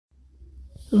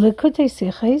Lekutei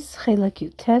Sichos, Chelek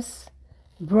Yutes,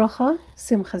 Bracha,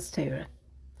 Simchas Torah.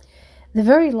 The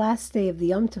very last day of the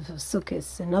Yom Tov of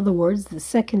Sukkot, in other words, the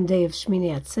second day of Shmini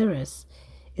Atzeres,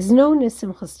 is known as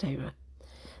Simchas Torah.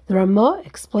 The Ramah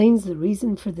explains the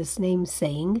reason for this name,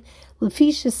 saying, Lefi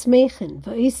shesmechen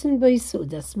va'isen b'yisu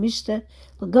das mishta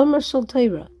l'gomer shel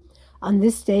Torah. On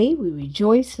this day, we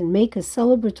rejoice and make a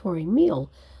celebratory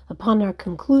meal upon our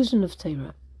conclusion of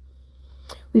Torah.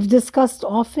 We've discussed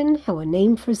often how a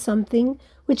name for something,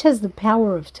 which has the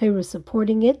power of Torah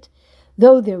supporting it,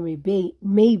 though there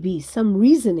may be some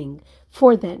reasoning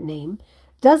for that name,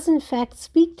 does in fact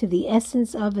speak to the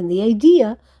essence of and the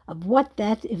idea of what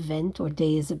that event or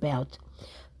day is about,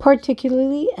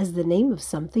 particularly as the name of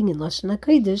something in Lashon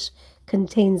HaKodesh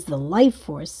contains the life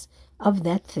force of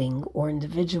that thing or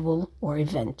individual or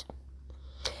event.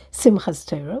 Simchas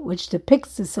Torah, which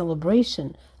depicts the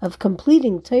celebration of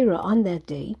completing Torah on that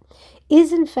day,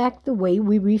 is in fact the way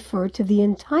we refer to the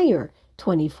entire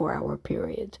 24-hour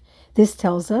period. This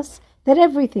tells us that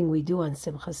everything we do on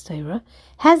Simchas Torah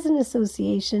has an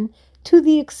association to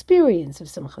the experience of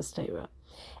Simchas Torah,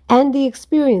 and the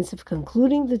experience of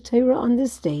concluding the Torah on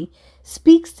this day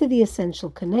speaks to the essential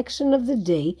connection of the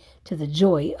day to the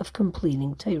joy of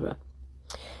completing Torah.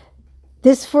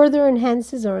 This further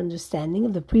enhances our understanding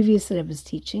of the previous Rebbe's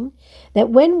teaching that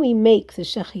when we make the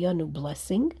Shechianu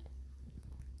blessing,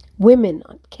 women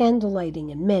on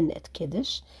candlelighting and men at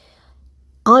Kiddush,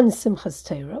 on Simchas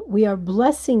Torah, we are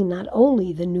blessing not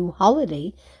only the new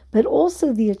holiday, but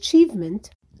also the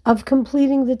achievement of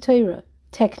completing the Torah.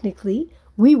 Technically,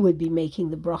 we would be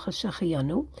making the Bracha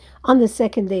Shechianu on the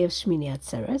second day of Shmini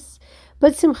Atzeres,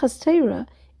 but Simchas Torah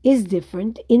is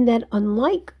different in that,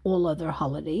 unlike all other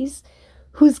holidays,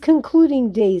 whose concluding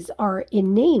days are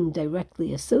in name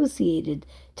directly associated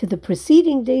to the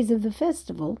preceding days of the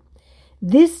festival,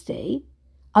 this day,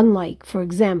 unlike, for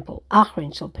example,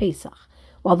 Achron Shel Pesach,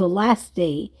 while the last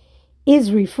day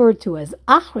is referred to as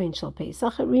Achron Shel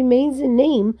Pesach, it remains a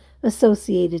name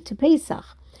associated to Pesach.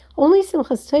 Only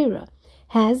Simchas Torah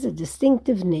has a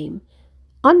distinctive name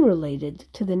unrelated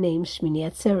to the name Shmini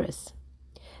Atzeres,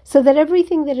 so that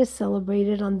everything that is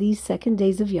celebrated on these second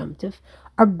days of Yom Tov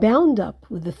are bound up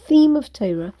with the theme of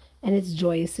Torah and its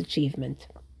joyous achievement.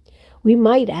 We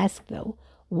might ask, though,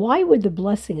 why would the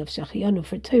blessing of Shechianu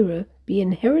for Torah be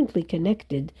inherently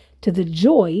connected to the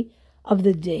joy of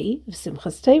the day of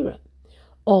Simchas Torah?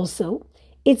 Also,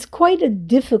 it's quite a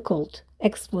difficult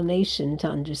explanation to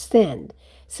understand,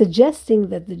 suggesting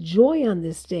that the joy on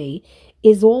this day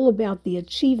is all about the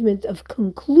achievement of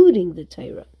concluding the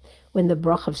Torah, when the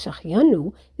Bracha of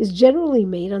Shechianu is generally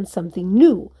made on something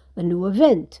new, a new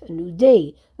event, a new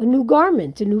day, a new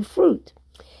garment, a new fruit.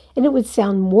 And it would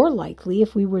sound more likely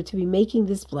if we were to be making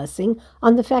this blessing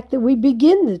on the fact that we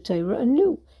begin the Torah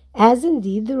anew, as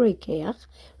indeed the Rekeach,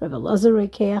 Rebbe Elazar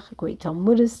Rekeach, a great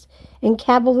Talmudist and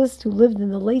Kabbalist who lived in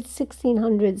the late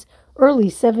 1600s, early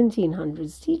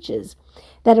 1700s, teaches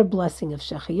that a blessing of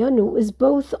Shechianu is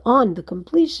both on the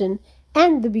completion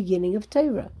and the beginning of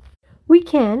Torah. We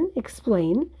can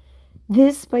explain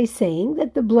this by saying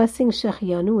that the blessing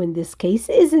Shechianu in this case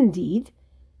is indeed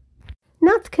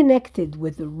not connected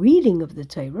with the reading of the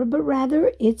Torah, but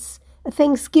rather it's a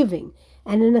thanksgiving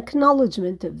and an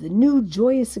acknowledgement of the new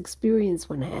joyous experience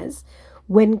one has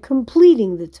when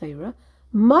completing the Torah,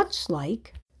 much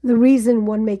like the reason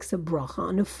one makes a bracha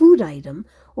on a food item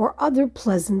or other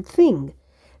pleasant thing.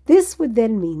 This would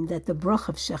then mean that the bracha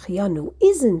of Shechianu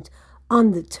isn't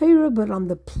on the Torah, but on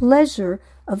the pleasure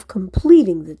of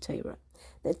completing the Torah.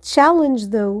 The challenge,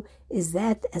 though, is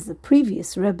that, as the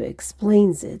previous Rebbe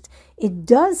explains it, it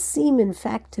does seem, in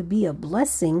fact, to be a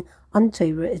blessing on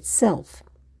Torah itself.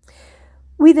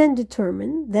 We then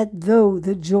determine that though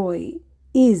the joy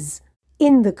is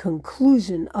in the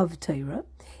conclusion of Torah,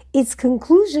 its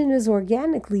conclusion is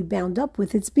organically bound up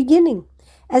with its beginning,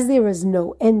 as there is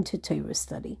no end to Torah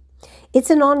study. It's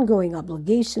an ongoing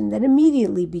obligation that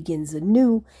immediately begins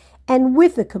anew, and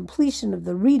with the completion of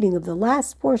the reading of the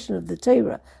last portion of the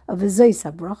Torah of Zos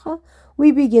HaBracha,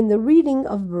 we begin the reading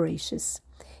of Bereshis.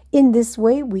 In this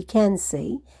way, we can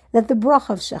say that the bracha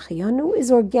of Shechianu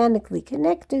is organically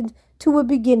connected to a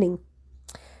beginning.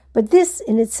 But this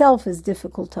in itself is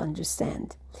difficult to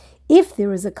understand. If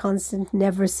there is a constant,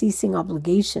 never-ceasing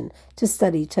obligation to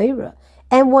study Torah,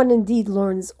 and one indeed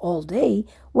learns all day,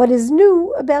 what is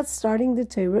new about starting the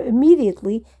Torah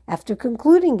immediately after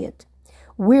concluding it?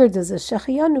 Where does a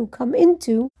Shechianu come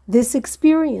into this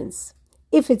experience?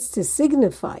 If it's to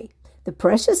signify the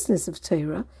preciousness of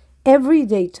Torah,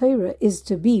 everyday Torah is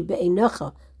to be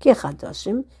be'einacha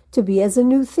kechadashim, to be as a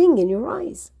new thing in your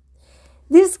eyes.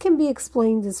 This can be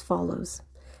explained as follows.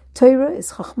 Torah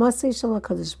is Chachmasei Shel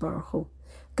HaKadosh Baruch Hu,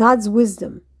 God's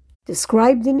wisdom,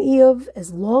 described in Eov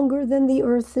as longer than the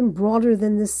earth and broader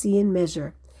than the sea in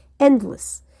measure,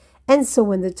 endless. And so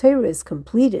when the Torah is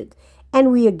completed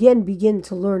and we again begin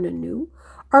to learn anew,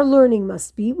 our learning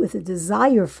must be with a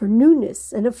desire for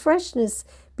newness and a freshness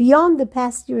beyond the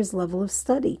past year's level of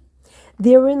study.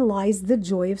 Therein lies the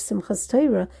joy of Simchas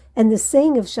Torah and the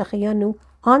saying of Shechayanu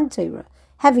on Torah.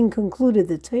 Having concluded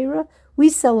the Torah, we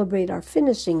celebrate our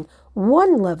finishing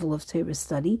one level of Torah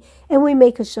study, and we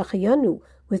make a Shechayanu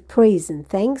with praise and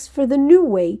thanks for the new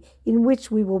way in which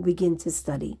we will begin to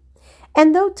study.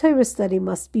 And though Torah study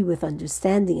must be with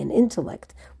understanding and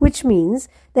intellect, which means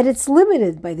that it's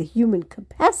limited by the human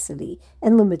capacity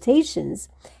and limitations,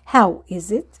 how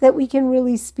is it that we can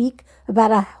really speak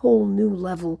about a whole new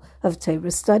level of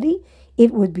Torah study?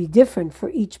 It would be different for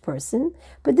each person,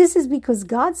 but this is because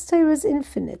God's Torah is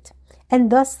infinite,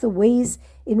 and thus the ways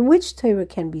in which Torah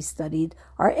can be studied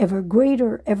are ever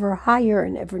greater, ever higher,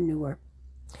 and ever newer.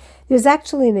 There's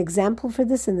actually an example for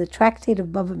this in the tractate of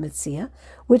Bava Metzia,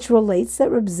 which relates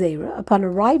that Reb Zera, upon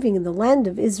arriving in the land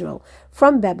of Israel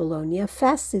from Babylonia,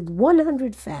 fasted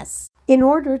 100 fasts in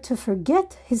order to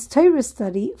forget his Torah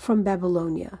study from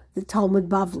Babylonia, the Talmud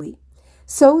Bavli,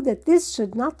 so that this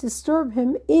should not disturb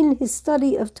him in his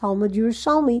study of Talmud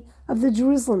Yerushalmi of the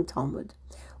Jerusalem Talmud.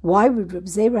 Why would Reb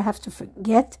Zera have to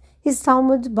forget his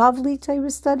Talmud Bavli Torah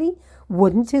study?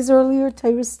 Wouldn't his earlier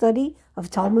Torah study of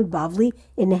Talmud Bavli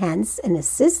enhance and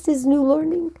assist his new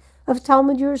learning of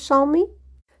Talmud Yerushalmi?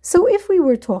 So if we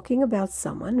were talking about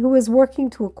someone who was working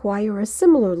to acquire a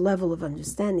similar level of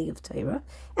understanding of Torah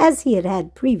as he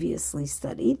had previously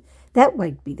studied, that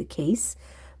might be the case,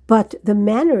 but the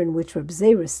manner in which Reb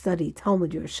Zera studied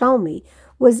Talmud Yerushalmi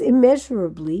was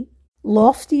immeasurably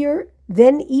loftier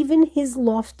than even his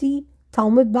lofty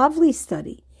Talmud Bavli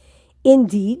study.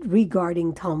 Indeed,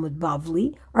 regarding Talmud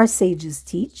Bavli, our sages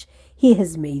teach, he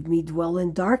has made me dwell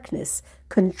in darkness,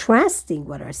 contrasting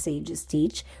what our sages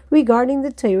teach regarding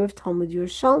the Torah of Talmud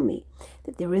Yerushalmi,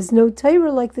 that there is no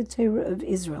Torah like the Torah of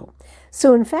Israel.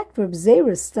 So in fact, Reb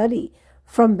Zera's study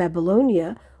from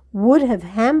Babylonia would have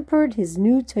hampered his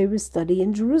new Torah study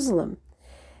in Jerusalem.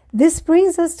 This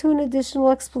brings us to an additional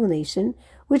explanation,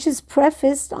 which is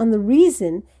prefaced on the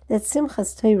reason that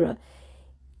Simchas Torah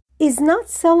is not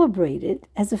celebrated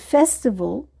as a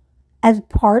festival as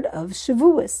part of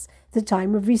Shavuos, the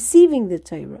time of receiving the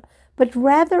Torah, but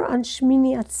rather on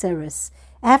Shmini Atzeres,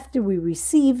 after we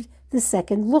received the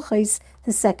second luchos,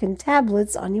 the second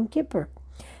tablets on Yom Kippur.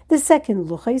 The second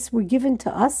luchos were given to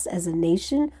us as a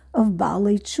nation of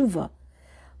Baalei Tshuva,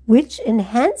 which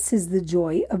enhances the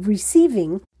joy of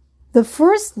receiving the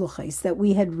first luchos that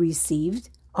we had received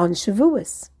on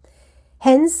Shavuos.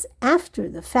 Hence, after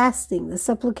the fasting, the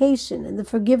supplication, and the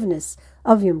forgiveness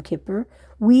of Yom Kippur,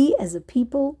 we as a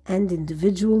people and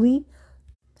individually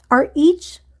are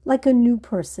each like a new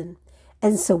person.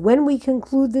 And so when we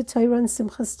conclude the Torah and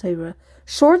Simchas Torah,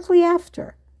 shortly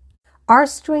after, our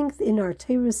strength in our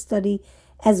Torah study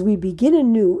as we begin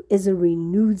anew is a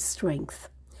renewed strength.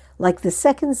 Like the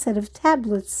second set of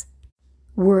tablets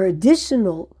were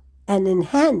additional and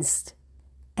enhanced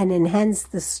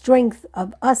the strength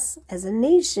of us as a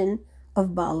nation of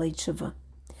Baalei Tshuva.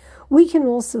 We can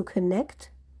also connect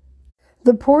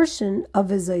the portion of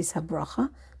Ezos HaBracha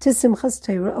to Simchas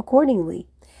Torah accordingly.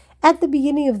 At the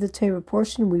beginning of the Torah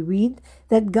portion, we read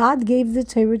that God gave the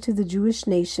Torah to the Jewish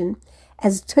nation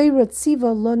as Torah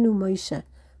Tziva Lanu Moshe.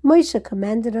 Moshe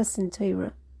commanded us in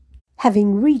Torah.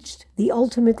 Having reached the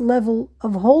ultimate level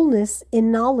of wholeness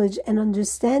in knowledge and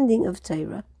understanding of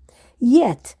Torah.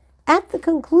 Yet, at the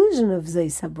conclusion of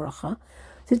Ezos HaBracha,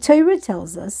 the Torah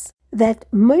tells us that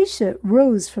Moshe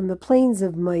rose from the plains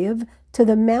of Moav to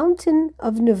the mountain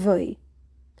of Nevoi.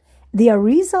 The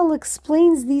Arizal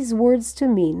explains these words to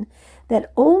mean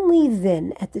that only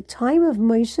then, at the time of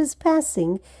Moshe's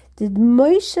passing, did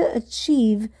Moshe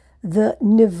achieve the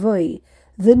Nevoi,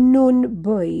 the Nun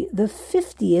Boi, the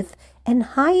 50th and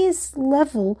highest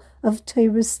level of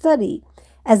Torah study.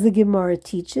 As the Gemara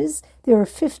teaches, there are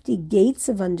 50 gates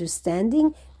of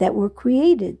understanding that were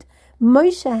created.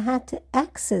 Moshe had to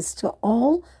access to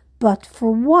all but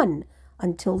for one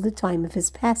until the time of his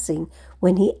passing,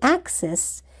 when he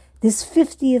accessed this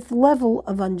 50th level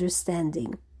of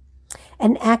understanding.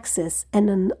 An access and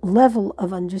a level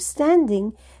of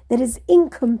understanding that is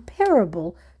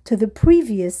incomparable to the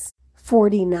previous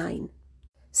 49.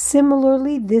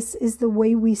 Similarly, this is the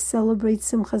way we celebrate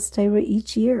Simchas Torah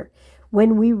each year,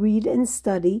 when we read and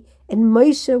study, and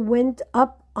Moshe went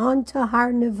up onto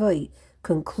Har Nevoi,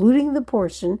 concluding the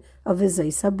portion of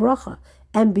Ezos HaBracha,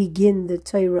 and begin the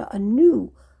Torah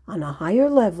anew on a higher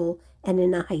level and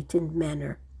in a heightened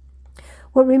manner.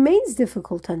 What remains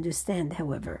difficult to understand,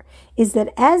 however, is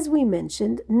that, as we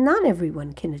mentioned, not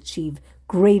everyone can achieve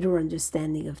greater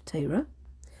understanding of Torah.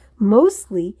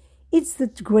 Mostly, it's the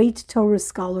great Torah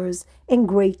scholars and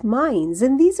great minds,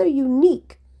 and these are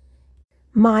unique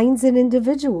minds and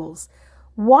individuals.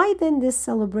 Why then this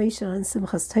celebration on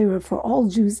Simchas Torah for all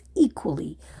Jews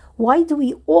equally? Why do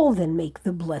we all then make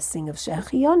the blessing of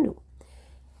Shehechianu?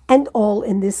 And all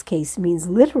in this case means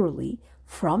literally,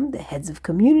 from the heads of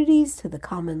communities to the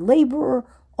common laborer,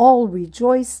 all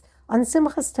rejoice on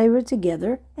Simchas Torah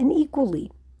together and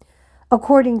equally.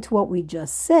 According to what we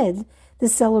just said, the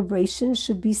celebration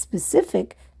should be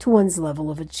specific to one's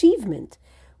level of achievement,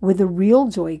 with a real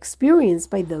joy experienced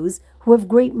by those who have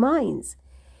great minds.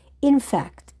 In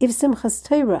fact, if Simchas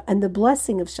Torah and the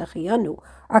blessing of Shehechianu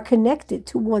are connected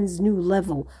to one's new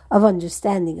level of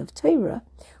understanding of Torah,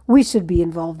 we should be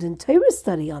involved in Torah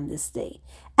study on this day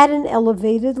at an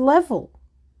elevated level.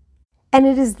 And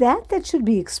it is that should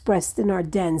be expressed in our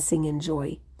dancing and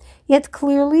joy. Yet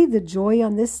clearly the joy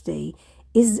on this day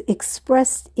is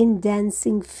expressed in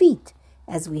dancing feet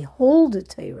as we hold a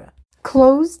Torah,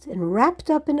 closed and wrapped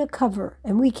up in a cover,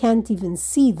 and we can't even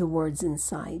see the words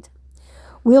inside.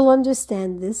 We'll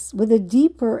understand this with a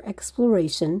deeper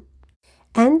exploration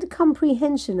and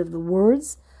comprehension of the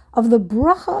words of the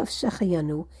bracha of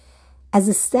Shehechianu as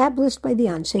established by the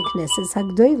Anshe Knesset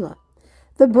Hagdola.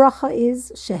 The bracha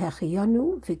is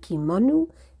Shehechianu v'kimanu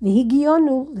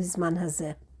v'higianu lizman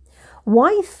hazeh.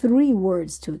 Why 3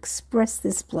 words to express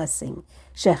this blessing?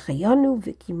 Shehechianu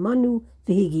v'kimanu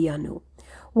v'higianu.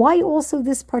 Why also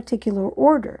this particular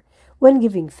order? When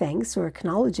giving thanks or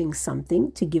acknowledging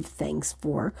something to give thanks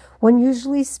for, one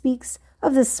usually speaks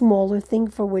of the smaller thing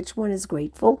for which one is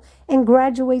grateful and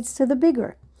graduates to the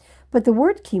bigger. But the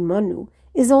word kimanu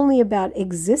is only about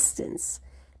existence,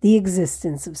 the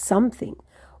existence of something.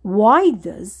 Why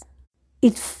does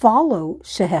it follow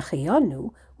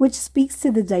Shehechianu, which speaks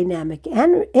to the dynamic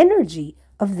energy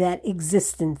of that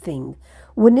existent thing?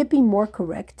 Wouldn't it be more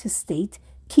correct to state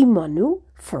kimanu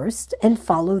first and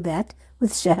follow that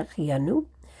with Shehechianu?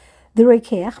 The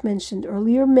Rekeach mentioned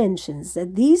earlier mentions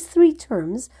that these 3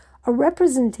 terms are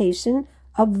representation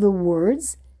of the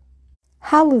words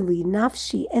Halili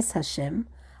nafshi es Hashem,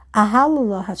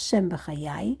 Ahalala Hashem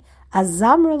b'chayai,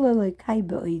 Azamra lelekai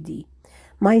be'oidi.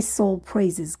 My soul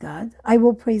praises God. I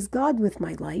will praise God with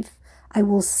my life. I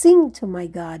will sing to my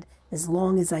God as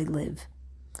long as I live.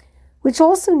 Which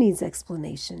also needs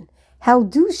explanation. How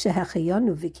do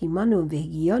Shehechianu, v'kimanu, and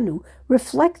v'higianu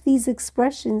reflect these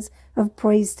expressions of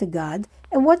praise to God,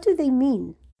 and what do they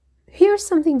mean? Here's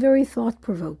something very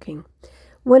thought-provoking.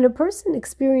 When a person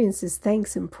experiences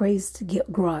thanks and praise to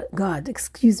God,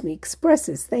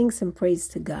 expresses thanks and praise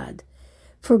to God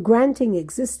for granting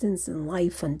existence and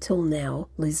life until now,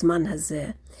 lizman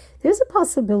hazeh, there's a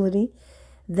possibility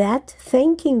that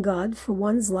thanking God for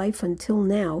one's life until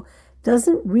now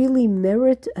doesn't really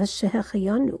merit a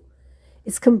Shehechianu.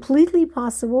 It's completely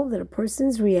possible that a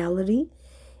person's reality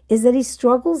is that he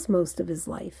struggles most of his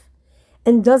life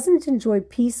and doesn't enjoy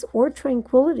peace or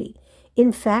tranquility.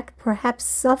 In fact, perhaps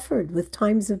suffered with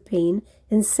times of pain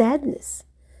and sadness.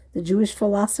 The Jewish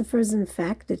philosophers, in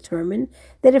fact, determine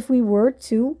that if we were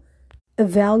to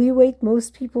evaluate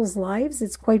most people's lives,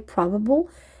 it's quite probable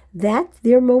that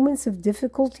their moments of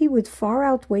difficulty would far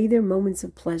outweigh their moments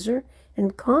of pleasure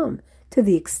and calm. To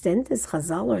the extent, as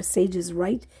Chazal, our sages,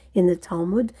 write in the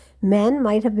Talmud, man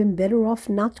might have been better off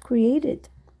not created.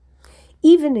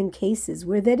 Even in cases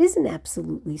where that isn't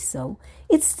absolutely so,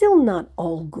 it's still not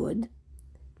all good.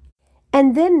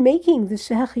 And then making the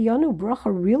Shehechianu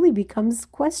bracha really becomes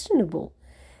questionable.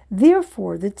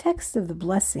 Therefore, the text of the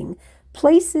blessing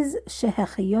places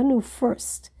Shehechianu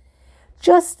first.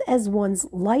 Just as one's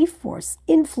life force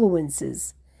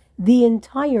influences the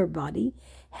entire body,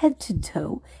 head to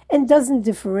toe, and doesn't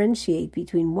differentiate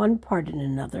between one part and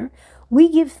another, we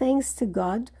give thanks to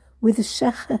God with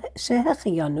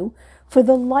Shehechianu for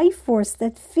the life force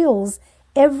that fills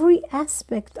every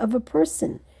aspect of a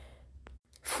person.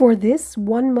 For this,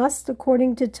 one must,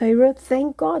 according to Torah,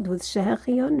 thank God with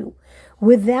Shehechianu.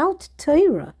 Without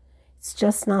Torah, it's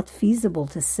just not feasible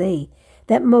to say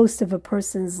that most of a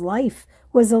person's life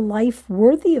was a life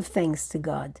worthy of thanks to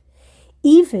God.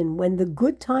 Even when the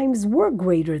good times were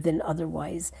greater than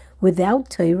otherwise, without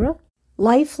Torah,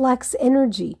 life lacks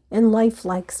energy and life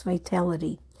lacks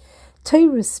vitality.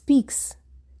 Torah speaks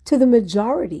to the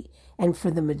majority, and for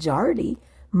the majority,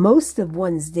 most of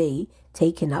one's day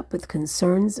taken up with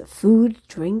concerns of food,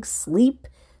 drink, sleep,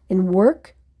 and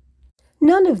work.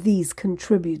 None of these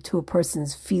contribute to a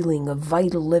person's feeling of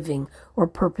vital living or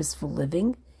purposeful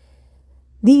living.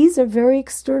 These are very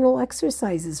external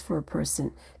exercises for a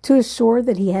person to assure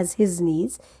that he has his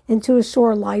needs and to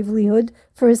assure livelihood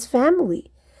for his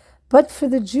family. But for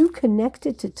the Jew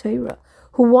connected to Torah,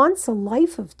 who wants a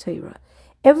life of Torah,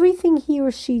 everything he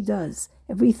or she does,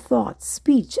 every thought,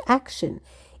 speech, action,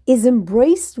 is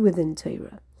embraced within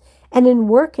Torah. And in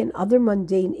work and other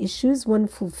mundane issues, one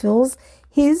fulfills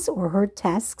his or her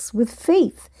tasks with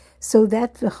faith, so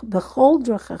that v'chol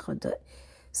drachecha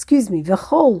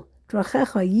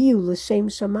yiu l'shem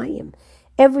shamayim.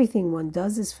 Everything one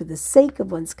does is for the sake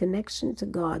of one's connection to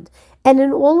God, and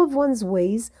in all of one's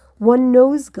ways, one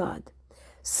knows God.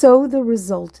 So the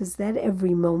result is that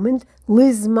every moment,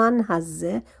 lizman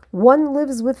hazeh, one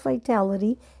lives with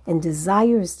vitality and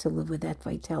desires to live with that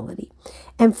vitality.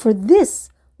 And for this,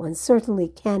 one certainly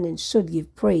can and should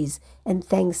give praise and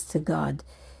thanks to God.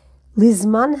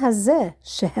 Lizman hazeh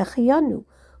shehechianu,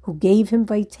 who gave him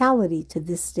vitality to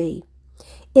this day.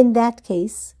 In that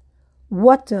case,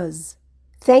 what does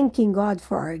thanking God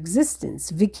for our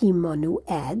existence, vikimanu,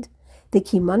 add? The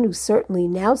kimanu certainly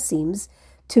now seems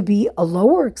to be a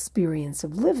lower experience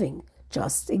of living,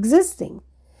 just existing.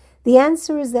 The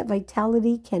answer is that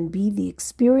vitality can be the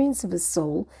experience of a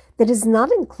soul that is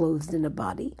not enclosed in a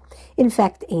body. In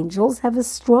fact, angels have a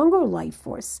stronger life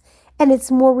force, and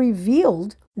it's more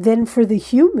revealed than for the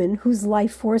human whose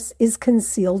life force is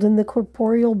concealed in the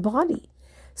corporeal body.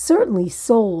 Certainly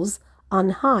souls on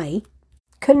high,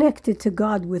 connected to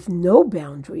God with no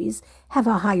boundaries, have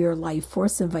a higher life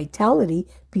force and vitality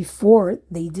before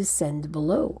they descend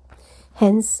below.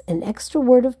 Hence, an extra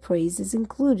word of praise is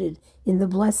included in the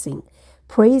blessing.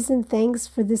 Praise and thanks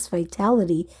for this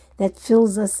vitality that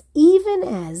fills us even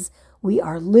as we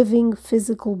are living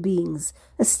physical beings,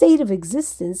 a state of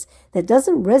existence that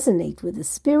doesn't resonate with the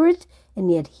spirit,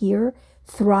 and yet here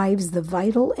thrives the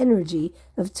vital energy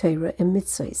of Torah and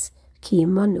mitzvahs,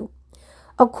 kiyamanu.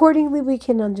 Accordingly, we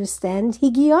can understand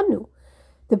Higianu.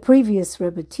 The previous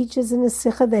Rebbe teaches in a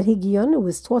Sikha that Higianu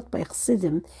was taught by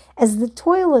Chassidim as the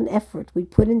toil and effort we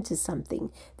put into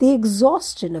something, the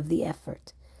exhaustion of the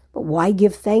effort. But why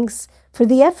give thanks for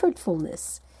the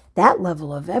effortfulness? That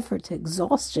level of effort to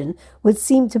exhaustion would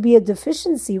seem to be a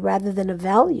deficiency rather than a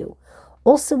value.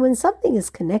 Also, when something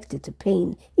is connected to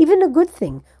pain, even a good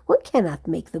thing, one cannot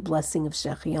make the blessing of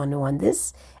Shechianu on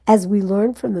this, as we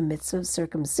learn from the mitzvah of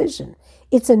circumcision.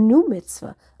 It's a new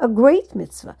mitzvah, a great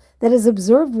mitzvah, that is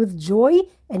observed with joy,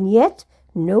 and yet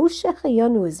no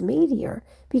Shechianu is made here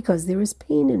because there is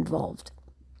pain involved.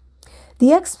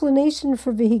 The explanation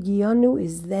for Vihigianu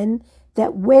is then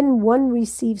that when one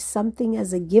receives something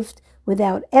as a gift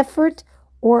without effort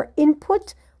or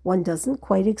input, one doesn't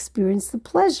quite experience the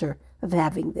pleasure of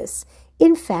having this.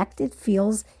 In fact, it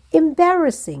feels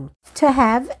embarrassing to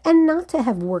have and not to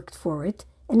have worked for it,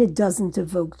 and it doesn't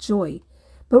evoke joy.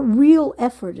 But real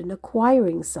effort in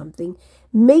acquiring something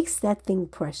makes that thing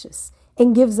precious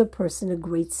and gives a person a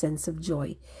great sense of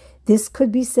joy. This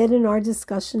could be said in our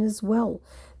discussion as well.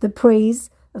 The praise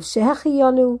of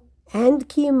Shehechianu and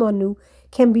Kiyamanu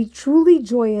can be truly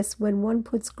joyous when one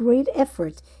puts great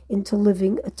effort into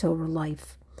living a Torah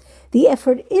life. The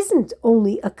effort isn't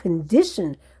only a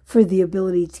condition for the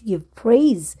ability to give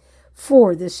praise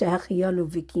for the Shehechianu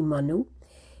Vikimanu.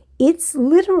 It's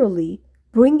literally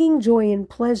bringing joy and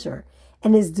pleasure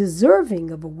and is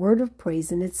deserving of a word of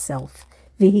praise in itself,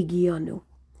 Vihigianu.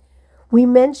 We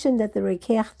mentioned that the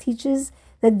Rekeach teaches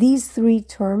that these three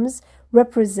terms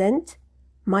represent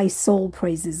my soul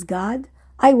praises God,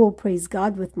 I will praise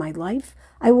God with my life,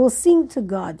 I will sing to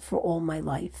God for all my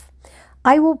life.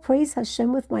 I will praise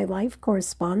Hashem with my life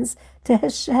corresponds to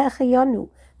Shehechianu,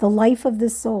 the life of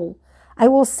the soul. I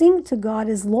will sing to God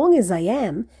as long as I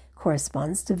am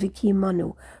corresponds to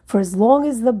Vikimanu, for as long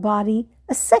as the body,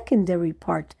 a secondary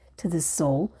part to the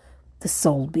soul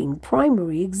being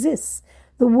primary, exists.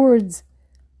 The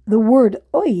word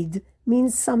oid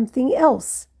means something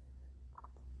else,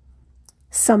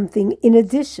 something in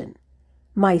addition.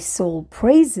 My soul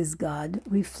praises God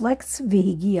reflects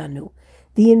Vihigianu,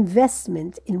 the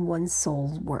investment in one's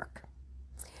soul's work.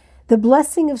 The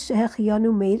blessing of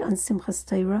Shehechianu made on Simchas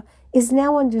Torah is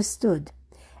now understood.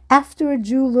 After a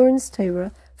Jew learns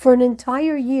Torah for an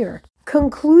entire year,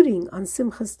 concluding on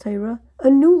Simchas Torah, a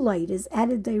new light is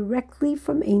added directly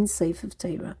from Ein Sof of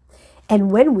Torah.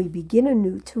 And when we begin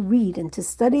anew to read and to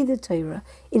study the Torah,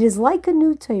 it is like a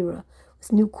new Torah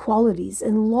with new qualities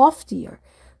and loftier.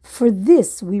 For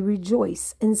this we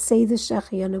rejoice and say the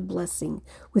Shechianu blessing,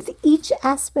 with each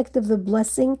aspect of the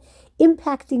blessing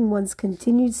impacting one's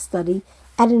continued study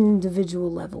at an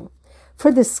individual level.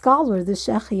 For the scholar, the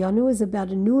Shechianu is about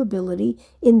a new ability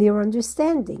in their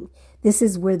understanding. This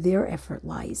is where their effort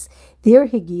lies. Their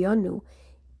Higianu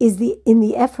in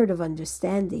the effort of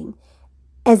understanding,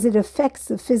 as it affects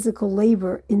the physical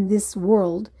labor in this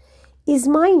world, is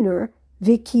minor,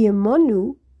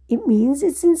 vikiyamanu. It means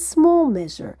it's in small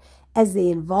measure, as they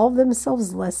involve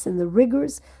themselves less in the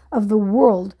rigors of the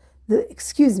world. The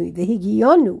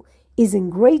higiyanu is in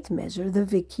great measure. The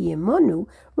vikiyamanu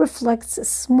reflects a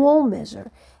small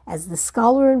measure, as the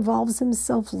scholar involves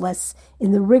himself less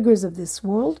in the rigors of this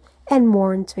world and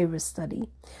more in Torah study.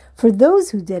 For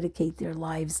those who dedicate their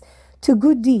lives to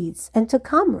good deeds and to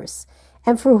commerce,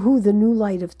 and for who the new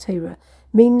light of Torah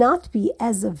may not be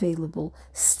as available,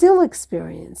 still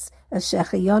experience a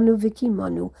shechayanu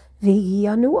vikimanu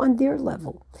v'higiyanu on their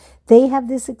level. They have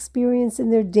this experience in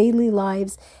their daily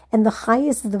lives, and the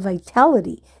highest of the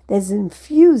vitality that is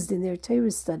infused in their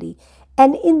Torah study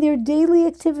and in their daily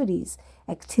activities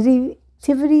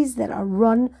that are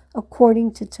run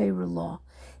according to Torah law.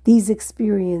 These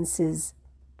experiences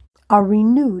are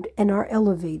renewed and are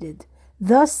elevated.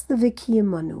 Thus the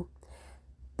vikiyamanu.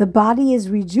 The body is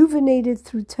rejuvenated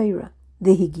through Torah.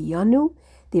 The higiyanu,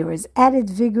 there is added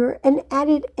vigor and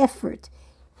added effort,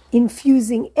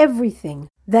 infusing everything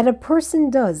that a person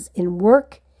does in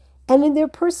work and in their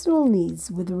personal needs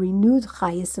with a renewed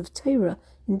chayas of Torah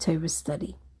in Torah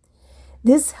study.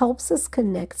 This helps us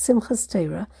connect Simchas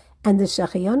Torah and the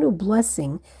Shechayanu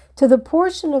blessing to the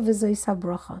portion of Ezois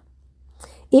HaBracha.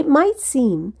 It might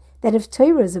seem that if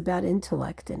Torah is about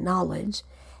intellect and knowledge,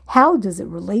 how does it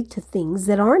relate to things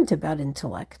that aren't about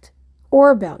intellect or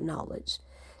about knowledge?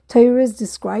 Torah is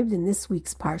described in this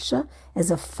week's Parsha as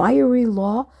a fiery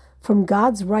law from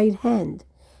God's right hand.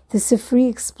 The Sifri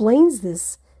explains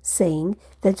this, saying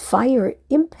that fire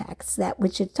impacts that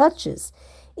which it touches.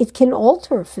 It can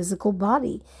alter a physical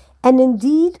body, and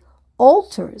indeed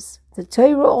alters. The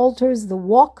Torah alters the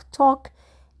walk, talk,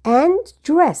 and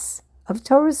dress of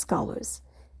Torah scholars,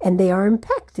 and they are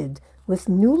impacted with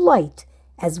new light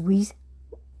as we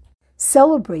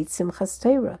celebrate Simchas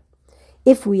Torah.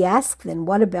 If we ask, then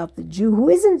what about the Jew who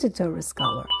isn't a Torah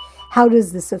scholar? How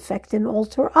does this affect and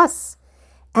alter us?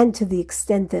 And to the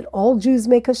extent that all Jews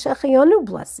make a Shechayanu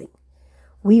blessing.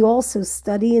 We also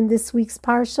study in this week's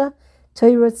Parsha,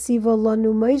 Torah tziva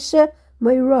lanu Moshe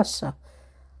Meirasha.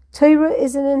 Torah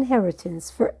is an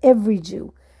inheritance for every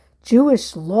Jew.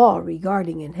 Jewish law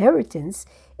regarding inheritance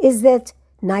is that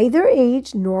neither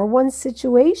age nor one's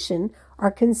situation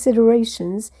are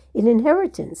considerations in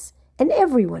inheritance, and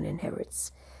everyone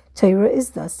inherits. Torah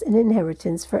is thus an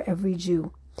inheritance for every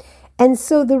Jew. And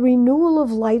so the renewal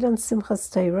of light on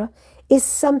Simchas Torah is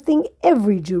something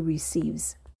every Jew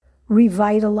receives,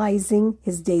 revitalizing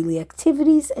his daily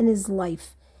activities and his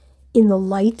life in the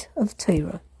light of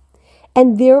Torah.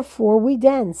 And therefore we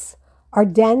dance. Our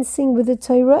dancing with the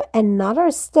Torah and not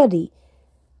our study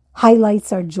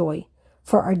highlights our joy.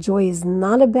 For our joy is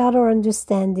not about our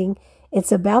understanding,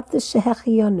 it's about the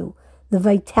Shehechiyanu, the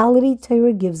vitality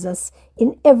Torah gives us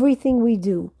in everything we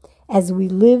do as we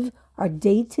live our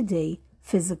day-to-day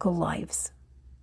physical lives.